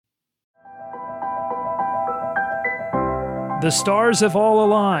The stars have all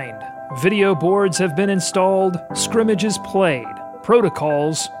aligned. Video boards have been installed, scrimmages played,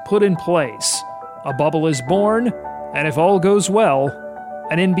 protocols put in place. A bubble is born, and if all goes well,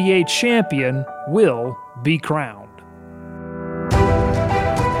 an NBA champion will be crowned.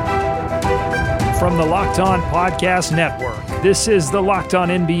 From the Locked On Podcast Network, this is the Locked On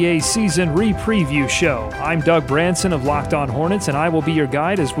NBA Season Re-Preview Show. I'm Doug Branson of Locked On Hornets, and I will be your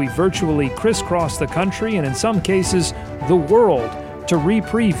guide as we virtually crisscross the country and in some cases, the world, to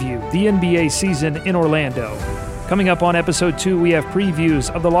re-preview the NBA season in Orlando. Coming up on Episode 2, we have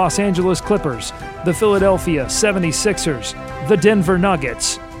previews of the Los Angeles Clippers, the Philadelphia 76ers, the Denver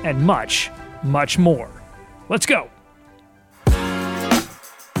Nuggets, and much, much more. Let's go!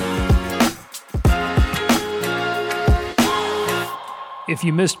 If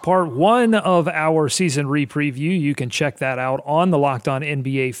you missed part 1 of our season re-preview, you can check that out on the Locked On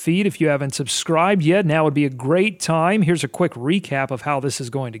NBA feed. If you haven't subscribed yet, now would be a great time. Here's a quick recap of how this is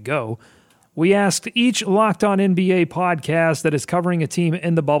going to go. We asked each Locked On NBA podcast that is covering a team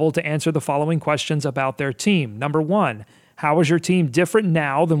in the bubble to answer the following questions about their team. Number 1, how is your team different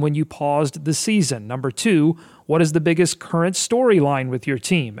now than when you paused the season? Number 2, what is the biggest current storyline with your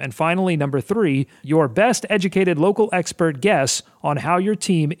team? And finally, number 3, your best educated local expert guess on how your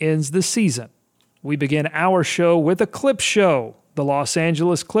team ends the season. We begin our show with a clip show. The Los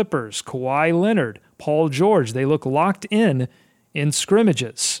Angeles Clippers, Kawhi Leonard, Paul George, they look locked in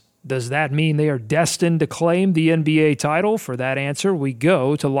scrimmages. Does that mean they are destined to claim the NBA title? For that answer, we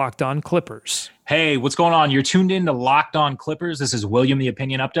go to Locked On Clippers. Hey, what's going on? You're tuned in to Locked On Clippers. This is William the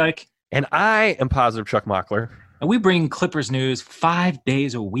Opinion Updike. And I am Positive Chuck Mockler. And we bring Clippers news 5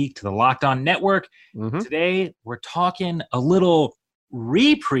 days a week to the Locked On Network. Today, we're talking a little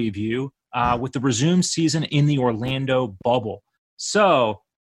re-preview with the resumed season in the Orlando bubble. So,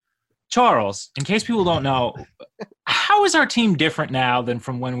 Charles, in case people don't know, how is our team different now than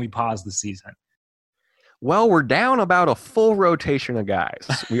from when we paused the season? Well, we're down about a full rotation of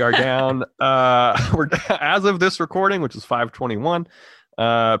guys. We are down, as of this recording, which is 5:21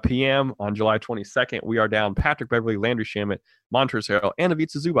 p.m. on July 22nd, we are down Patrick Beverley, Landry Shamet, Montrezl Harrell, and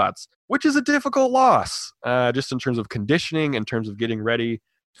Ivica Zubac, which is a difficult loss, just in terms of conditioning, in terms of getting ready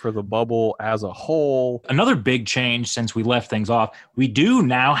for the bubble as a whole. Another big change since we left things off, we do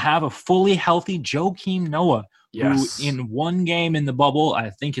now have a fully healthy Joakim Noah, who in one game in the bubble, I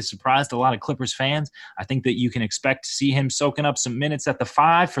think has surprised a lot of Clippers fans. I think that you can expect to see him soaking up some minutes at the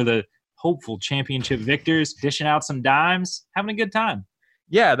 5 for the hopeful championship victors, dishing out some dimes, having a good time.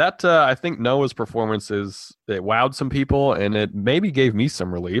 Yeah, that I think Noah's performance it wowed some people, and it maybe gave me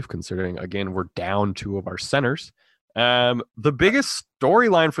some relief considering, again, we're down 2 of our centers. The biggest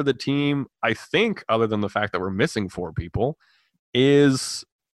storyline for the team, I think, other than the fact that we're missing 4 people, is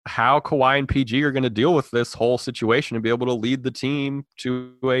how Kawhi and PG are going to deal with this whole situation and be able to lead the team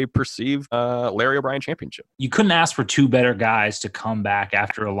to a perceived Larry O'Brien championship. You couldn't ask for 2 better guys to come back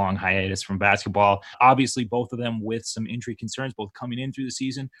after a long hiatus from basketball. Obviously, both of them with some injury concerns, both coming in through the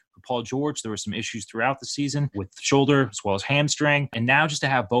season. For Paul George, there were some issues throughout the season with shoulder as well as hamstring. And now just to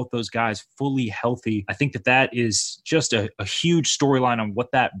have both those guys fully healthy, I think that is just a huge storyline on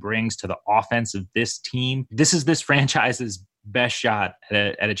what that brings to the offense of this team. This is this franchise's best shot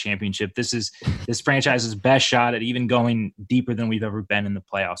at a championship. This is this franchise's best shot at even going deeper than we've ever been in the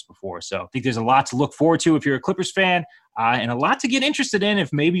playoffs before. So I think there's a lot to look forward to if you're a Clippers fan, and a lot to get interested in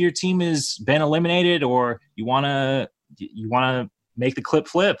if maybe your team has been eliminated or you want to make the clip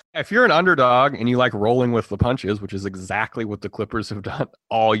flip. If you're an underdog and you like rolling with the punches, which is exactly what the Clippers have done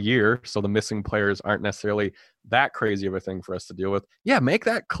all year, so the missing players aren't necessarily that crazy of a thing for us to deal with. Yeah, make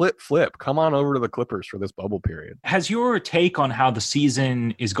that clip flip. Come on over to the Clippers for this bubble period. Has your take on how the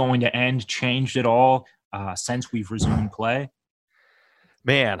season is going to end changed at all since we've resumed play?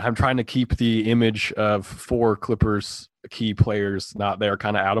 Man, I'm trying to keep the image of 4 Clippers key players not there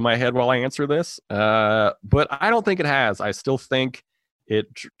kind of out of my head while I answer this. But I don't think it has. I still think it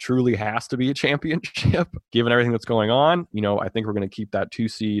truly has to be a championship given everything that's going on. I think we're going to keep that 2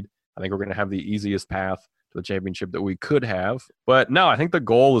 seed. I think we're going to have the easiest path to the championship that we could have. But no, I think the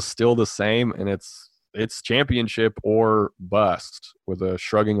goal is still the same, and it's championship or bust with a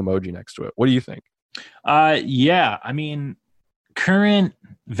shrugging emoji next to it. What do you think? Yeah, I mean, current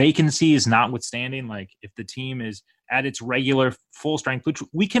vacancies notwithstanding, like if the team is at its regular full strength, which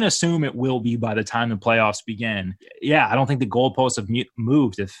we can assume it will be by the time the playoffs begin. Yeah, I don't think the goalposts have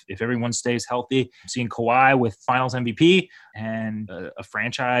moved if everyone stays healthy. I'm seeing Kawhi with Finals MVP and a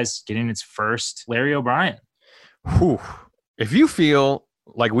franchise getting its first Larry O'Brien. Whew. If you feel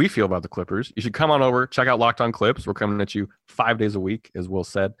like we feel about the Clippers, you should come on over, check out Locked On Clips. We're coming at you 5 days a week, as Will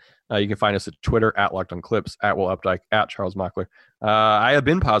said. You can find us at Twitter, at Locked On Clips, at Will Updike, at Charles Mockler. I have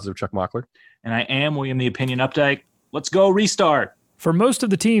been positive, Chuck Mockler. And I am William the Opinion Updike. Let's go restart. For most of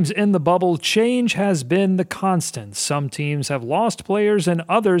the teams in the bubble, change has been the constant. Some teams have lost players and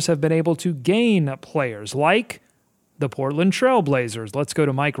others have been able to gain players, like the Portland Trail Blazers. Let's go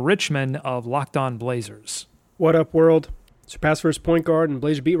to Mike Richman of Locked On Blazers. What up, world? It's your past first point guard and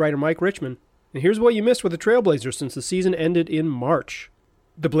Blazer beat writer Mike Richman. And here's what you missed with the Trailblazers since the season ended in March.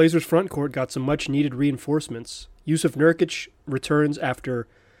 The Blazers front court got some much-needed reinforcements. Jusuf Nurkic returns after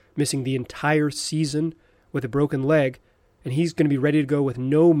missing the entire season with a broken leg, and he's going to be ready to go with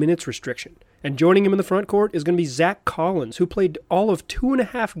no minutes restriction. And joining him in the front court is going to be Zach Collins, who played all of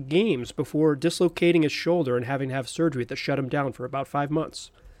 2.5 games before dislocating his shoulder and having to have surgery that shut him down for about 5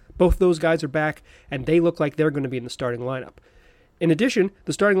 months. Both those guys are back, and they look like they're going to be in the starting lineup. In addition,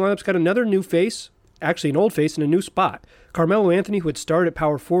 the starting lineup's got another new face, actually an old face in a new spot. Carmelo Anthony, who had started at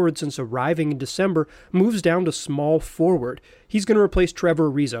power forward since arriving in December, moves down to small forward. He's going to replace Trevor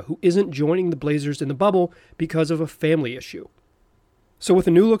Ariza, who isn't joining the Blazers in the bubble because of a family issue. So with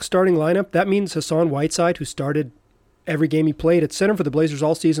a new look starting lineup, that means Hassan Whiteside, who started every game he played at center for the Blazers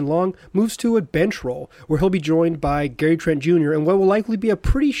all season long, moves to a bench role, where he'll be joined by Gary Trent Jr. and what will likely be a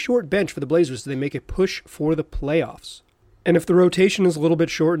pretty short bench for the Blazers as they make a push for the playoffs. And if the rotation is a little bit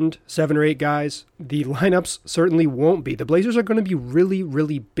shortened, 7 or 8 guys, the lineups certainly won't be. The Blazers are going to be really,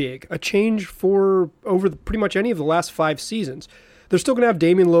 really big. A change for pretty much any of the last 5 seasons. They're still going to have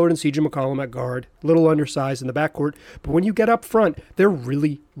Damian Lillard and CJ McCollum at guard, a little undersized in the backcourt, but when you get up front, they're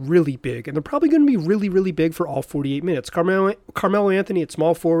really, really big, and they're probably going to be really, really big for all 48 minutes. Carmelo Anthony at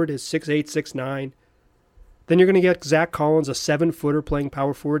small forward is 6'8", 6'9". Then you're going to get Zach Collins, a 7-footer playing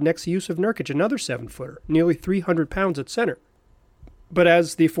power forward, next to Jusuf Nurkic, another 7-footer, nearly 300 pounds at center. But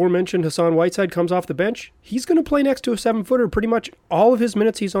as the aforementioned Hassan Whiteside comes off the bench, he's going to play next to a 7-footer pretty much all of his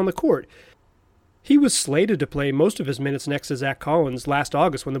minutes he's on the court. He was slated to play most of his minutes next to Zach Collins last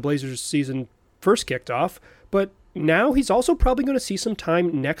August when the Blazers season first kicked off, but now he's also probably going to see some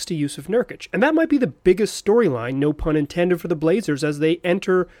time next to Jusuf Nurkic. And that might be the biggest storyline, no pun intended, for the Blazers as they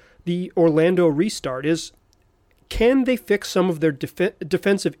enter the Orlando restart, is can they fix some of their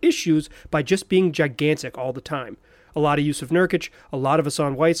defensive issues by just being gigantic all the time? A lot of Jusuf Nurkic, a lot of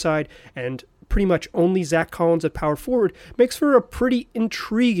Hassan Whiteside, and pretty much only Zach Collins at power forward makes for a pretty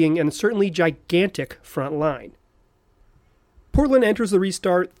intriguing and certainly gigantic front line. Portland enters the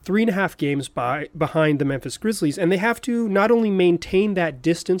restart 3.5 games behind the Memphis Grizzlies, and they have to not only maintain that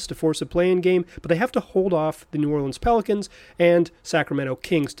distance to force a play-in game, but they have to hold off the New Orleans Pelicans and Sacramento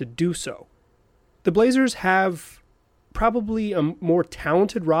Kings to do so. The Blazers have probably a more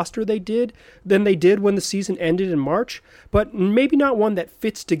talented roster than they did when the season ended in March, but maybe not one that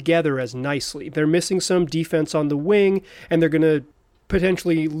fits together as nicely. They're missing some defense on the wing, and they're going to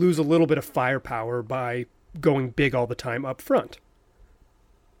potentially lose a little bit of firepower by going big all the time up front.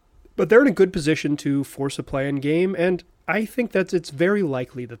 But they're in a good position to force a play-in game, and I think that it's very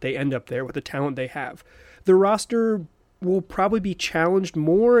likely that they end up there with the talent they have. The roster will probably be challenged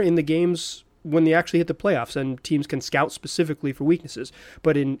more in the games when they actually hit the playoffs and teams can scout specifically for weaknesses.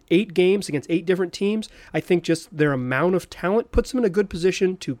 But in 8 games against 8 different teams, I think just their amount of talent puts them in a good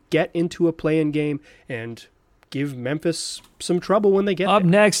position to get into a play-in game and give Memphis some trouble when they get Up there.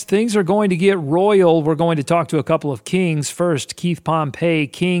 next, things are going to get royal. We're going to talk to a couple of Kings. First, Keith Pompey,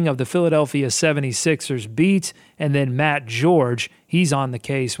 king of the Philadelphia 76ers beat, and then Matt George. He's on the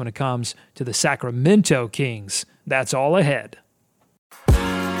case when it comes to the Sacramento Kings. That's all ahead.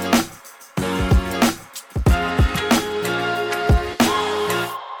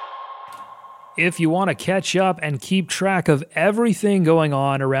 If you want to catch up and keep track of everything going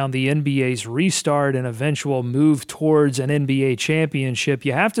on around the NBA's restart and eventual move towards an NBA championship,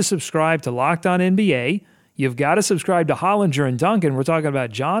 you have to subscribe to Locked On NBA. You've got to subscribe to Hollinger and Duncan. We're talking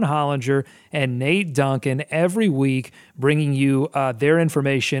about John Hollinger and Nate Duncan every week, bringing you their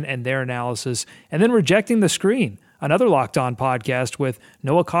information and their analysis. And then Rejecting the Screen, another Locked On podcast with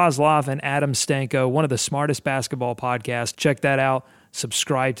Noah Kozlov and Adam Stanko, one of the smartest basketball podcasts. Check that out.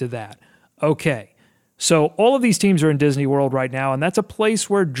 Subscribe to that. Okay, so all of these teams are in Disney World right now, and that's a place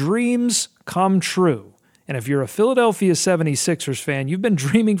where dreams come true. And if you're a Philadelphia 76ers fan, you've been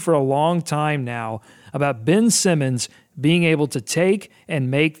dreaming for a long time now about Ben Simmons being able to take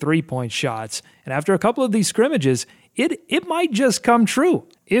and make three-point shots. And after a couple of these scrimmages, it might just come true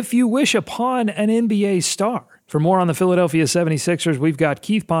if you wish upon an NBA star. For more on the Philadelphia 76ers, we've got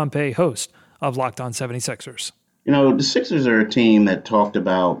Keith Pompey, host of Locked On 76ers. You know, the Sixers are a team that talked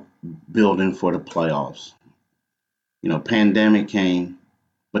about building for the playoffs. You know, pandemic came,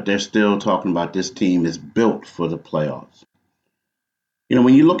 but they're still talking about this team is built for the playoffs.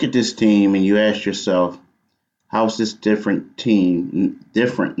 When you look at this team and you ask yourself, how's this different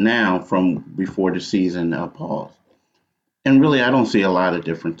now from before the season paused? And really, I don't see a lot of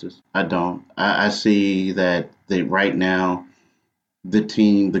differences. I don't. I see that right now, the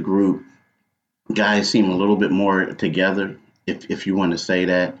team, the group, guys seem a little bit more together, if you want to say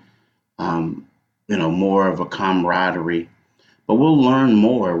that. More of a camaraderie. But we'll learn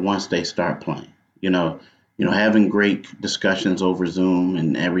more once they start playing. Having great discussions over Zoom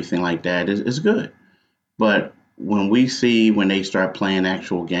and everything like that is good. But when they start playing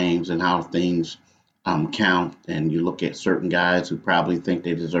actual games and how things count, and you look at certain guys who probably think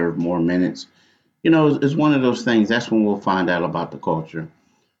they deserve more minutes, it's one of those things. That's when we'll find out about the culture.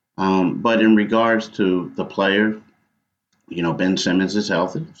 But in regards to the player, Ben Simmons is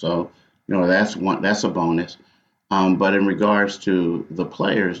healthy, so that's a bonus. But in regards to the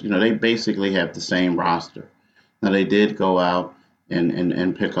players, they basically have the same roster. Now they did go out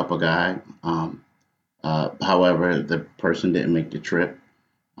and pick up a guy. However, the person didn't make the trip.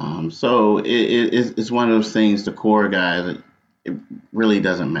 So it's one of those things, the core guys, it really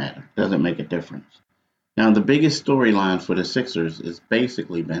doesn't matter. It doesn't make a difference. Now, the biggest storyline for the Sixers is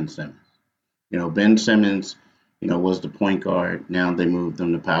basically Ben Simmons. Ben Simmons, was the point guard. Now they moved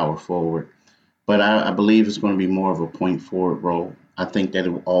him to power forward. But I believe it's going to be more of a point forward role. I think that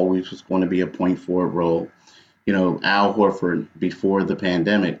it always was going to be a point forward role. Al Horford, before the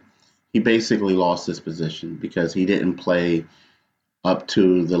pandemic, he basically lost his position because he didn't play up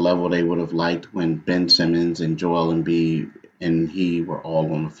to the level they would have liked when Ben Simmons and Joel Embiid and he were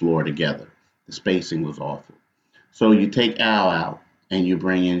all on the floor together. The spacing was awful. So you take Al out and you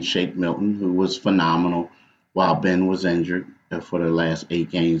bring in Shake Milton, who was phenomenal while Ben was injured for the last 8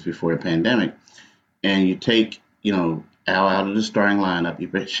 games before the pandemic. And you take, Al out of the starting lineup, you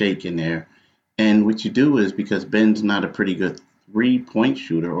put Shake in there. And what you do is, because Ben's not a pretty good 3-point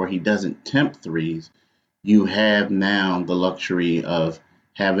shooter, or he doesn't tempt threes, you have now the luxury of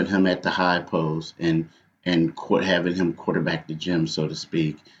having him at the high post and having him quarterback the gym, so to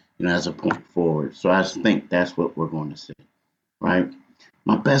speak, as a point forward. So I think that's what we're going to see, right?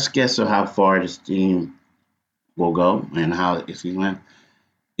 My best guess of how far this team will go and how it's going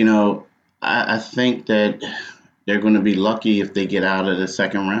to, I think that they're going to be lucky if they get out of the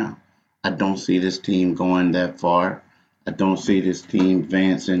second round. I don't see this team going that far. I don't see this team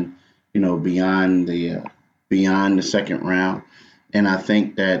advancing, beyond the second round. And I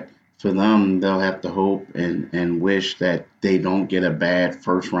think that for them, they'll have to hope and wish that they don't get a bad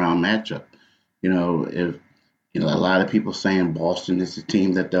first round matchup. If a lot of people saying Boston is the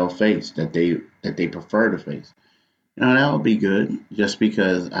team that they'll face, that they prefer to face. That would be good, just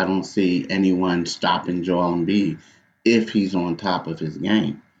because I don't see anyone stopping Joel Embiid if he's on top of his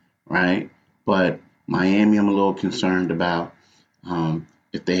game, right? But Miami, I'm a little concerned about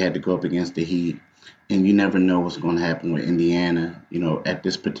if they had to go up against the Heat. And you never know what's going to happen with Indiana, at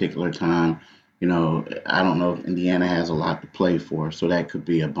this particular time. I don't know if Indiana has a lot to play for, so that could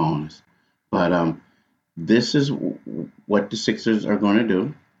be a bonus. But this is what the Sixers are going to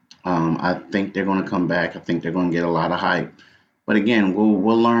do. I think they're going to come back. I think they're going to get a lot of hype. But again,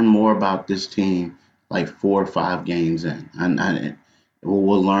 we'll learn more about this team like 4 or 5 games in. And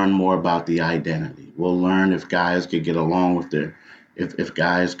we'll learn more about the identity. We'll learn if guys could get along with if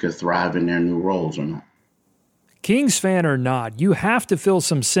guys could thrive in their new roles or not. Kings fan or not, you have to feel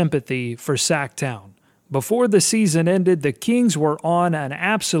some sympathy for Sacktown. Before the season ended, the Kings were on an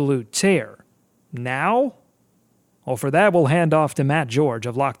absolute tear. Now? Well, for that, we'll hand off to Matt George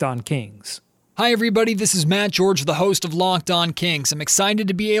of Locked On Kings. Hi everybody, this is Matt George, the host of Locked On Kings. I'm excited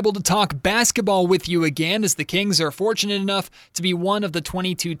to be able to talk basketball with you again, as the Kings are fortunate enough to be one of the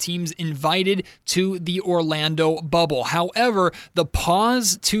 22 teams invited to the Orlando bubble. However, the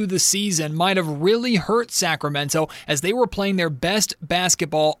pause to the season might have really hurt Sacramento as they were playing their best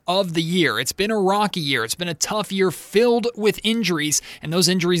basketball of the year. It's been a rocky year. It's been a tough year filled with injuries, and those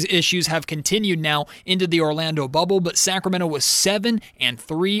injuries issues have continued now into the Orlando bubble, but Sacramento was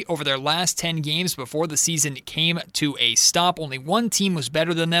 7-3 over their last 10 games before the season came to a stop. Only one team was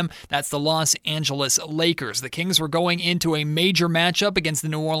better than them. That's the Los Angeles Lakers. The Kings were going into a major matchup against the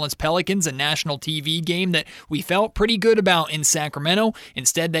New Orleans Pelicans, a national TV game that we felt pretty good about in Sacramento.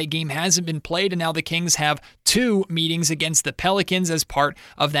 Instead, that game hasn't been played, and now the Kings have 2 meetings against the Pelicans as part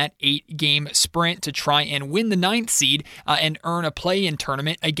of that 8-game sprint to try and win the 9th seed and earn a play-in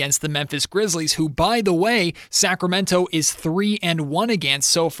tournament against the Memphis Grizzlies, who, by the way, Sacramento is 3-1 against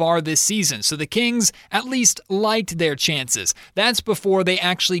so far this season. So the Kings at least liked their chances. That's before they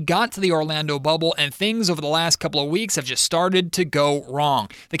actually got to the Orlando bubble, and things over the last couple of weeks have just started to go wrong.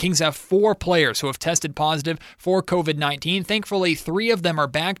 The Kings have 4 players who have tested positive for COVID-19. Thankfully, 3 of them are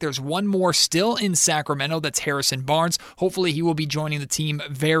back. There's one more still in Sacramento. That's Harrison Barnes. Hopefully he will be joining the team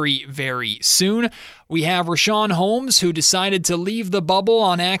very, very soon. We have Richaun Holmes, who decided to leave the bubble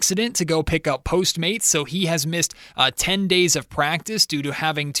on accident to go pick up Postmates, so he has missed 10 days of practice due to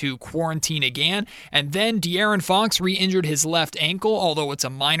having to quarantine again. And then De'Aaron Fox re-injured his left ankle, although it's a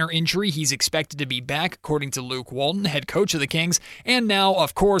minor injury. He's expected to be back, according to Luke Walton, head coach of the Kings. And now,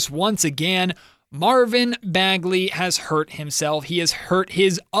 of course, once again, Marvin Bagley has hurt himself. He has hurt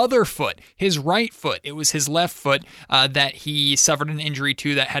his other foot, his right foot. It was his left foot that he suffered an injury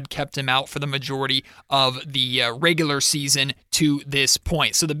to that had kept him out for the majority of the regular season to this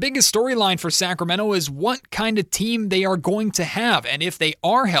point. So the biggest storyline for Sacramento is what kind of team they are going to have. And if they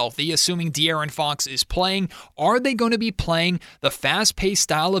are healthy, assuming De'Aaron Fox is playing, are they going to be playing the fast-paced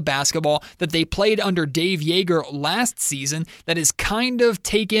style of basketball that they played under Dave Joerger last season that has kind of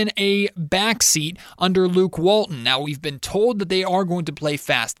taken a backseat under Luke Walton? Now, we've been told that they are going to play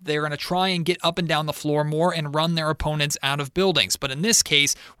fast. They're going to try and get up and down the floor more and run their opponents out of buildings. But in this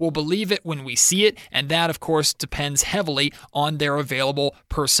case, we'll believe it when we see it, and that, of course, depends heavily on their available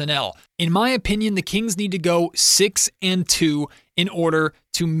personnel. In my opinion, the Kings need to go 6-2 in order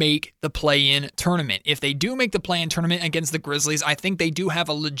to make the play-in tournament. If they do make the play-in tournament against the Grizzlies, I think they do have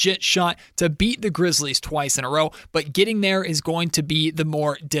a legit shot to beat the Grizzlies twice in a row, but getting there is going to be the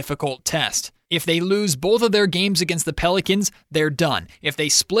more difficult test. If they lose both of their games against the Pelicans, they're done. If they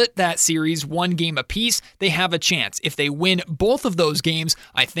split that series 1 game apiece, they have a chance. If they win both of those games,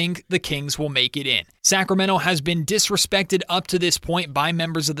 I think the Kings will make it in. Sacramento has been disrespected up to this point by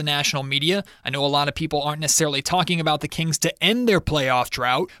members of the national media. I know a lot of people aren't necessarily talking about the Kings to end their playoff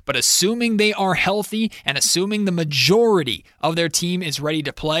drought, but assuming they are healthy and assuming the majority of their team is ready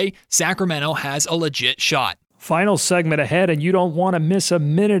to play, Sacramento has a legit shot. Final segment ahead, and you don't want to miss a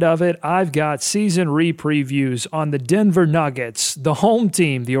minute of it. I've got season re-previews on the Denver Nuggets, the home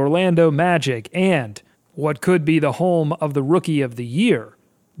team, the Orlando Magic, and what could be the home of the Rookie of the Year,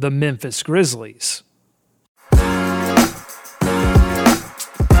 the Memphis Grizzlies.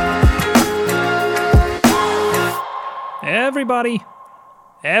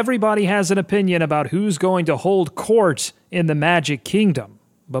 Everybody has an opinion about who's going to hold court in the Magic Kingdom.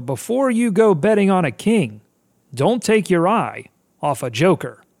 But before you go betting on a king, don't take your eye off a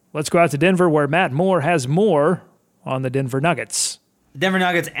joker. Let's go out to Denver, where Matt Moore has more on the Denver Nuggets. The Denver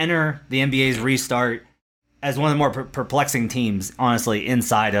Nuggets enter the NBA's restart as one of the more perplexing teams, honestly,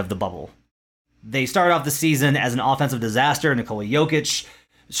 inside of the bubble. They started off the season as an offensive disaster. Nikola Jokic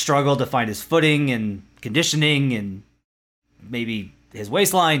struggled to find his footing and conditioning and maybe his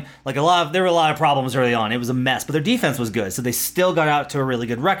waistline. There were a lot of problems early on. It was a mess, but their defense was good, so they still got out to a really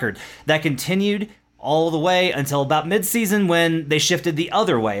good record. That continued all the way until about midseason when they shifted the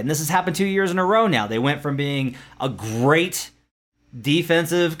other way. And this has happened 2 years in a row now. They went from being a great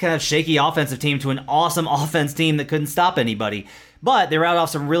defensive, kind of shaky offensive team to an awesome offense team that couldn't stop anybody. But they rattled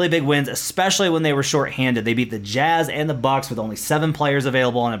off some really big wins, especially when they were shorthanded. They beat the Jazz and the Bucks with only 7 players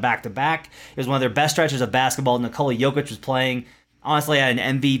available on a back-to-back. It was one of their best stretches of basketball. Nikola Jokic was playing, honestly, at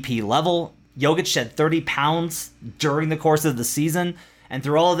an MVP level. Jokic shed 30 pounds during the course of the season. And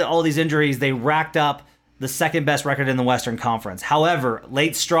through all these injuries, they racked up the second best record in the Western Conference. However,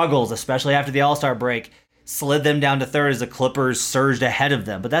 late struggles, especially after the All-Star break, slid them down to third as the Clippers surged ahead of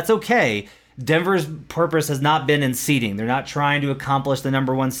them. But that's okay. Denver's purpose has not been in seeding. They're not trying to accomplish the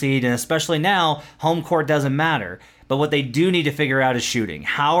number 1 seed, and especially now, home court doesn't matter. But what they do need to figure out is shooting.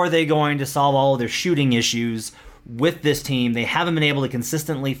 How are they going to solve all of their shooting issues with this team? They haven't been able to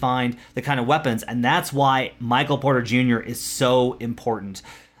consistently find the kind of weapons, and that's why Michael Porter Jr. is so important.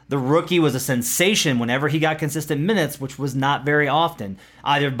 The rookie was a sensation whenever he got consistent minutes, which was not very often,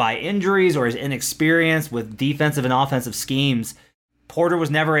 either by injuries or his inexperience with defensive and offensive schemes. Porter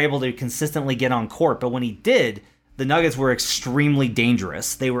was never able to consistently get on court, but when he did, the Nuggets were extremely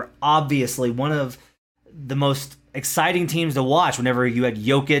dangerous. They were obviously one of the most exciting teams to watch whenever you had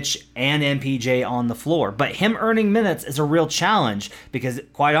Jokic and MPJ on the floor. But him earning minutes is a real challenge because,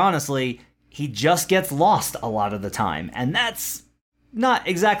 quite honestly, he just gets lost a lot of the time. And that's not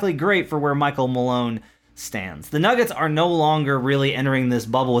exactly great for where Michael Malone stands. The Nuggets are no longer really entering this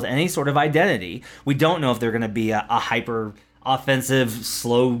bubble with any sort of identity. We don't know if they're going to be a hyper offensive,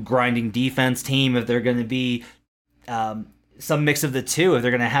 slow grinding defense team, if they're going to be some mix of the two, if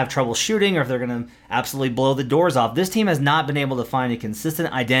they're going to have trouble shooting or if they're going to absolutely blow the doors off. This team has not been able to find a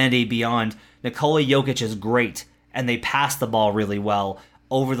consistent identity beyond Nikola Jokic is great and they pass the ball really well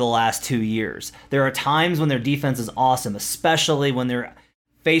over the last 2 years. There are times when their defense is awesome, especially when they're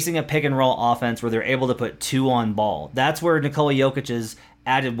facing a pick and roll offense where they're able to put 2 on ball. That's where Nikola Jokic's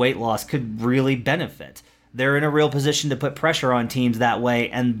added weight loss could really benefit. They're in a real position to put pressure on teams that way,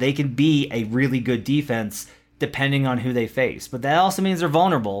 and they can be a really good defense depending on who they face. But that also means they're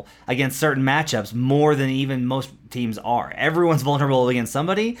vulnerable against certain matchups more than even most teams are. Everyone's vulnerable against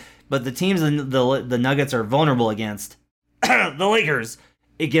somebody, but the teams the Nuggets are vulnerable against, the Lakers,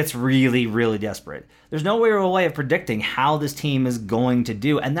 it gets really, really desperate. There's no real way of predicting how this team is going to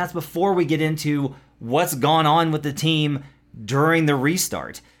do, and that's before we get into what's gone on with the team during the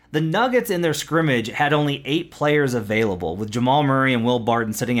restart. The Nuggets in their scrimmage had only 8 players available, with Jamal Murray and Will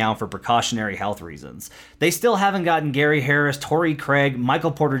Barton sitting out for precautionary health reasons. They still haven't gotten Gary Harris, Torrey Craig,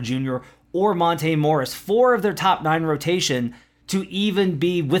 Michael Porter Jr., or Monte Morris, 4 of their top 9 rotation, to even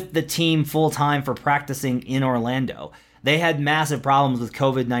be with the team full-time for practicing in Orlando. They had massive problems with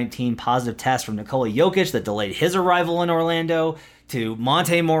COVID-19 positive tests from Nikola Jokic that delayed his arrival in Orlando, to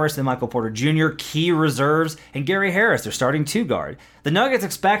Monte Morris and Michael Porter Jr., key reserves, and Gary Harris, their starting 2-guard. The Nuggets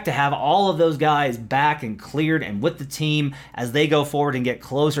expect to have all of those guys back and cleared and with the team as they go forward and get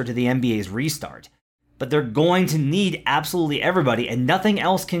closer to the NBA's restart. But they're going to need absolutely everybody, and nothing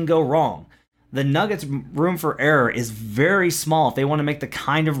else can go wrong. The Nuggets' room for error is very small if they want to make the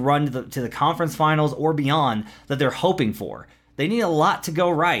kind of run to the conference finals or beyond that they're hoping for. They need a lot to go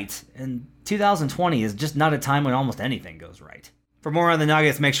right, and 2020 is just not a time when almost anything goes right. For more on the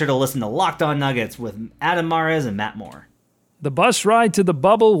Nuggets, make sure to listen to Locked On Nuggets with Adam Mares and Matt Moore. The bus ride to the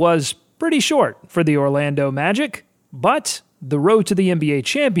bubble was pretty short for the Orlando Magic, but the road to the NBA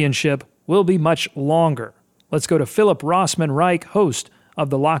championship will be much longer. Let's go to Philip Rossman-Reich, host of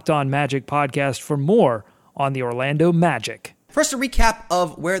the Locked On Magic podcast, for more on the Orlando Magic. First, a recap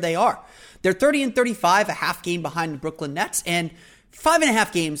of where they are. They're 30-35, a half game behind the Brooklyn Nets, and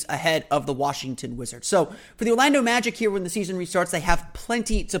 5.5 games ahead of the Washington Wizards. So for the Orlando Magic here, when the season restarts, they have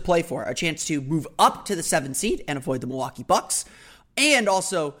plenty to play for. A chance to move up to the 7th seed and avoid the Milwaukee Bucks, and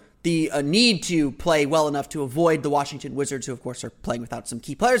also the need to play well enough to avoid the Washington Wizards, who of course are playing without some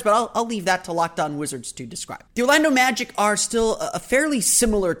key players, but I'll leave that to Locked On Wizards to describe. The Orlando Magic are still a fairly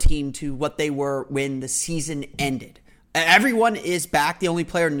similar team to what they were when the season ended. Everyone is back. The only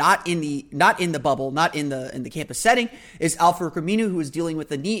player not in the bubble, not in the campus setting, is Al-Farouq Aminu, who is dealing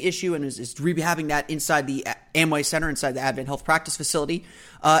with a knee issue and is rehabbing that inside the Amway Center, inside the Advent Health Practice Facility.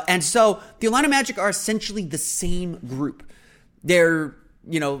 And so the Orlando Magic are essentially the same group. They're,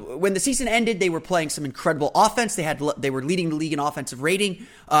 when the season ended, they were playing some incredible offense. They were leading the league in offensive rating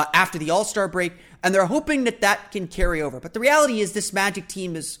after the All-Star break, and they're hoping that can carry over. But the reality is this Magic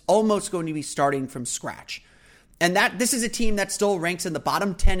team is almost going to be starting from scratch. And this is a team that still ranks in the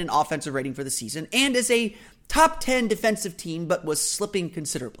bottom 10 in offensive rating for the season and is a top 10 defensive team, but was slipping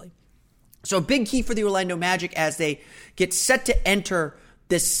considerably. So a big key for the Orlando Magic as they get set to enter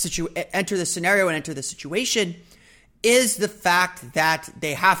this scenario and enter the situation is the fact that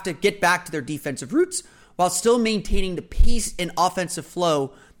they have to get back to their defensive roots while still maintaining the pace and offensive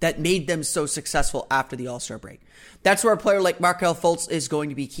flow that made them so successful after the All-Star break. That's where a player like Markelle Fultz is going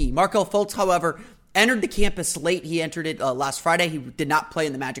to be key. Markelle Fultz, however, entered the campus late. He entered it last Friday. He did not play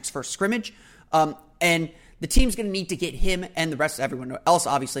in the Magic's first scrimmage. And the team's going to need to get him and the rest of everyone else,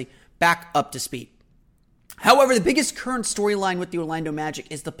 obviously, back up to speed. However, the biggest current storyline with the Orlando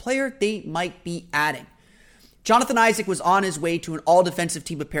Magic is the player they might be adding. Jonathan Isaac was on his way to an all-defensive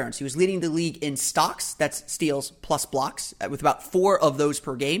team appearance. He was leading the league in stocks, that's steals plus blocks, with about 4 of those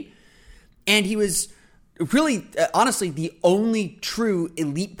per game. And he was really, honestly, the only true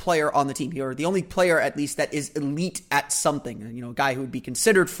elite player on the team here, or the only player, at least, that is elite at something. A guy who would be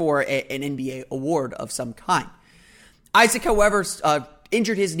considered for an NBA award of some kind. Isaac, however,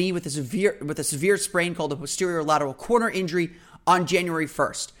 injured his knee with a severe sprain called a posterior lateral corner injury on January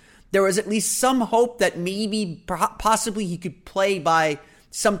 1st. There was at least some hope that maybe, possibly, he could play by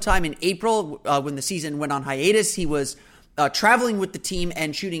sometime in April when the season went on hiatus. He was traveling with the team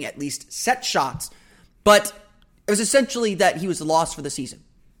and shooting at least set shots. But it was essentially that he was lost for the season.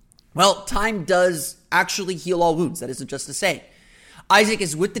 Well, time does actually heal all wounds. That isn't just a saying. Isaac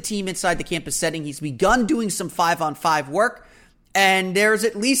is with the team inside the campus setting. He's begun doing some 5-on-5 work, and there's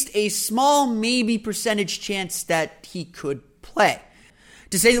at least a small, maybe percentage chance that he could play.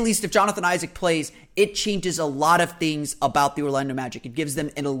 To say the least, if Jonathan Isaac plays it changes a lot of things about the Orlando Magic. It gives them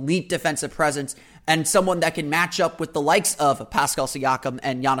an elite defensive presence and someone that can match up with the likes of Pascal Siakam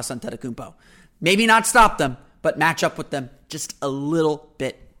and Giannis Antetokounmpo. Maybe not stop them, but match up with them just a little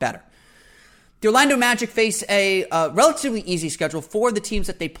bit better. The Orlando Magic face a relatively easy schedule. 4 of the teams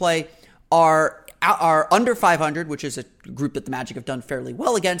that they play are under 500, which is a group that the Magic have done fairly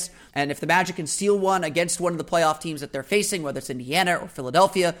well against. And if the Magic can steal one against one of the playoff teams that they're facing, whether it's Indiana or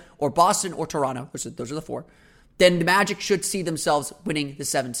Philadelphia or Boston or Toronto, those are the 4, then the Magic should see themselves winning the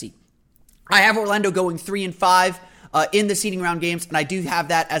 7th seed. I have Orlando going 3-5 in the seeding round games, and I do have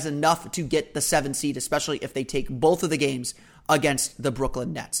that as enough to get the 7th seed, especially if they take both of the games against the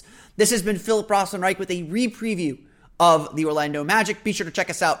Brooklyn Nets. This has been Philip Rossman-Reich with a re-preview of the Orlando Magic. Be sure to check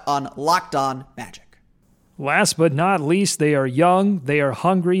us out on Locked On Magic. Last but not least, they are young, they are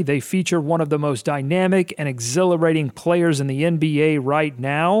hungry, they feature one of the most dynamic and exhilarating players in the NBA right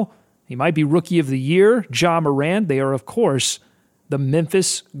now. He might be Rookie of the Year, Ja Morant. They are, of course, the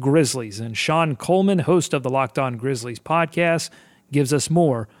Memphis Grizzlies. And Sean Coleman, host of the Locked On Grizzlies podcast, gives us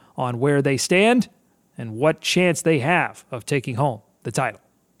more on where they stand and what chance they have of taking home the title.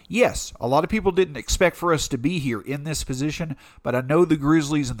 Yes, a lot of people didn't expect for us to be here in this position, but I know the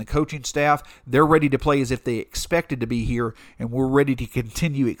Grizzlies and the coaching staff, they're ready to play as if they expected to be here, and we're ready to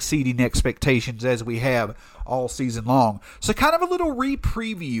continue exceeding expectations as we have all season long. So kind of a little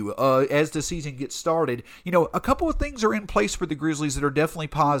re-preview as the season gets started. You know, a couple of things are in place for the Grizzlies that are definitely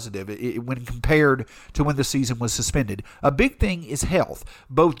positive when compared to when the season was suspended. A big thing is health.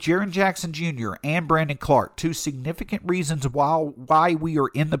 Both Jaren Jackson Jr. and Brandon Clark, 2 significant reasons why we are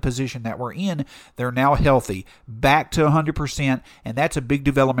in the position that we're in. They're now healthy, back to 100%, and that's a big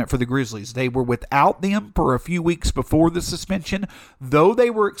development for the Grizzlies. They were without them for a few weeks before the suspension. Though they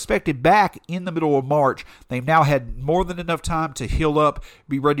were expected back in the middle of March, they've now had more than enough time to heal up,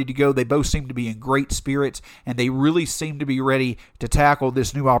 be ready to go. They both seem to be in great spirits, and they really seem to be ready to tackle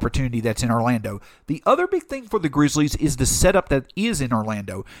this new opportunity that's in Orlando. The other big thing for the Grizzlies is the setup that is in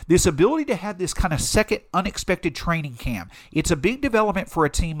Orlando. This ability to have this kind of second unexpected training camp. It's a big development for a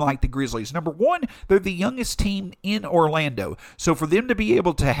team like the Grizzlies. Number one, they're the youngest team in Orlando. So for them to be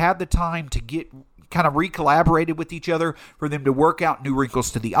able to have the time to get kind of re-collaborated with each other, for them to work out new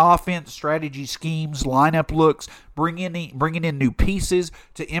wrinkles to the offense, strategy schemes, lineup looks, bringing in new pieces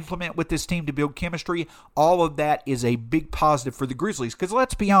to implement with this team to build chemistry, all of that is a big positive for the Grizzlies, because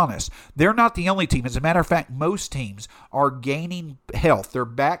let's be honest, they're not the only team. As a matter of fact, most teams are gaining health. They're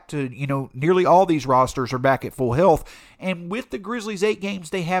back to, nearly all these rosters are back at full health, and with the Grizzlies' 8 games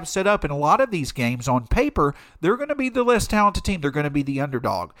they have set up, in a lot of these games on paper, they're going to be the less talented team. They're going to be the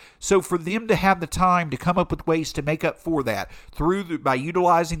underdog. So for them to have the time to come up with ways to make up for that by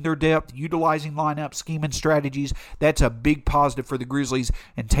utilizing their depth, utilizing lineup, scheme, and strategies, that's a big positive for the Grizzlies,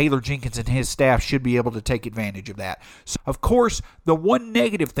 and Taylor Jenkins and his staff should be able to take advantage of that. So, of course, the one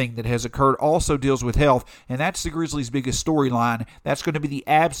negative thing that has occurred also deals with health, and that's the Grizzlies' biggest storyline. That's going to be the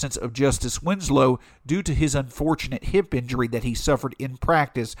absence of Justice Winslow due to his unfortunate hip injury that he suffered in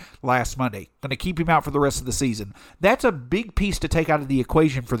practice last Monday. Going to keep him out for the rest of the season. That's a big piece to take out of the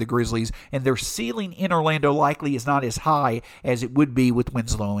equation for the Grizzlies, and their ceiling in Orlando likely is not as high as it would be with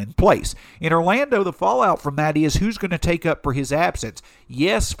Winslow in place. In Orlando, the fallout from that is who's going to take up for his absence.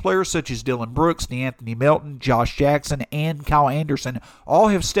 Yes, players such as Dillon Brooks, De'Anthony Melton, Josh Jackson, and Kyle Anderson all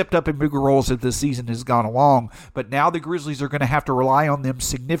have stepped up in bigger roles as the season has gone along, but now the Grizzlies are going to have to rely on them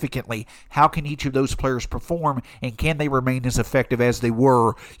significantly. How can each of those players perform, and can they remain as effective as they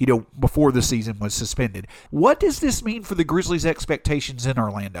were, before the season was suspended? What does this mean for the Grizzlies' expectations in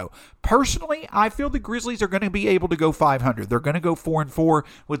Orlando? Personally, I feel the Grizzlies are going to be able to go 500. They're going to go 4-4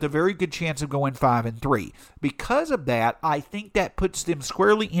 with a very good chance of going 5-3. Because of that, I think that puts them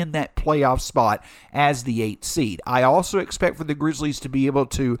squarely in that playoff spot as the 8th seed. I also expect for the Grizzlies to be able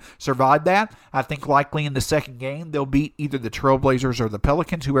to survive that. I think likely in the second game, they'll beat either the Trailblazers or the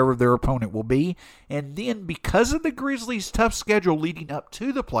Pelicans, whoever their opponent will be. And then because of the Grizzlies' tough schedule leading up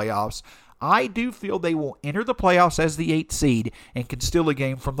to the playoffs, I do feel they will enter the playoffs as the 8th seed and can steal a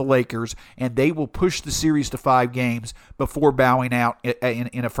game from the Lakers, and they will push the series to 5 games before bowing out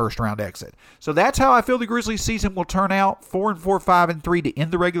in a first-round exit. So that's how I feel the Grizzlies season will turn out: 4-4, 5-3 to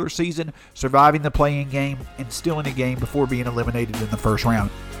end the regular season, surviving the play-in game, and stealing a game before being eliminated in the first round.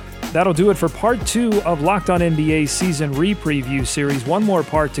 That'll do it for part 2 of Locked On NBA Season Re-Preview Series. One more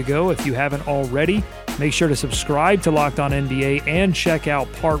part to go if you haven't already. Make sure to subscribe to Locked On NBA and check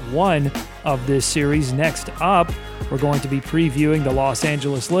out part 1 of this series. Next up, we're going to be previewing the Los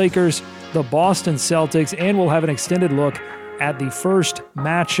Angeles Lakers, the Boston Celtics, and we'll have an extended look at the first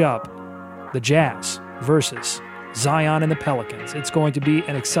matchup, the Jazz versus Zion and the Pelicans. It's going to be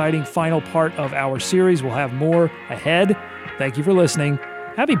an exciting final part of our series. We'll have more ahead. Thank you for listening.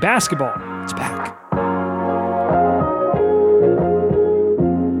 Happy basketball. It's back.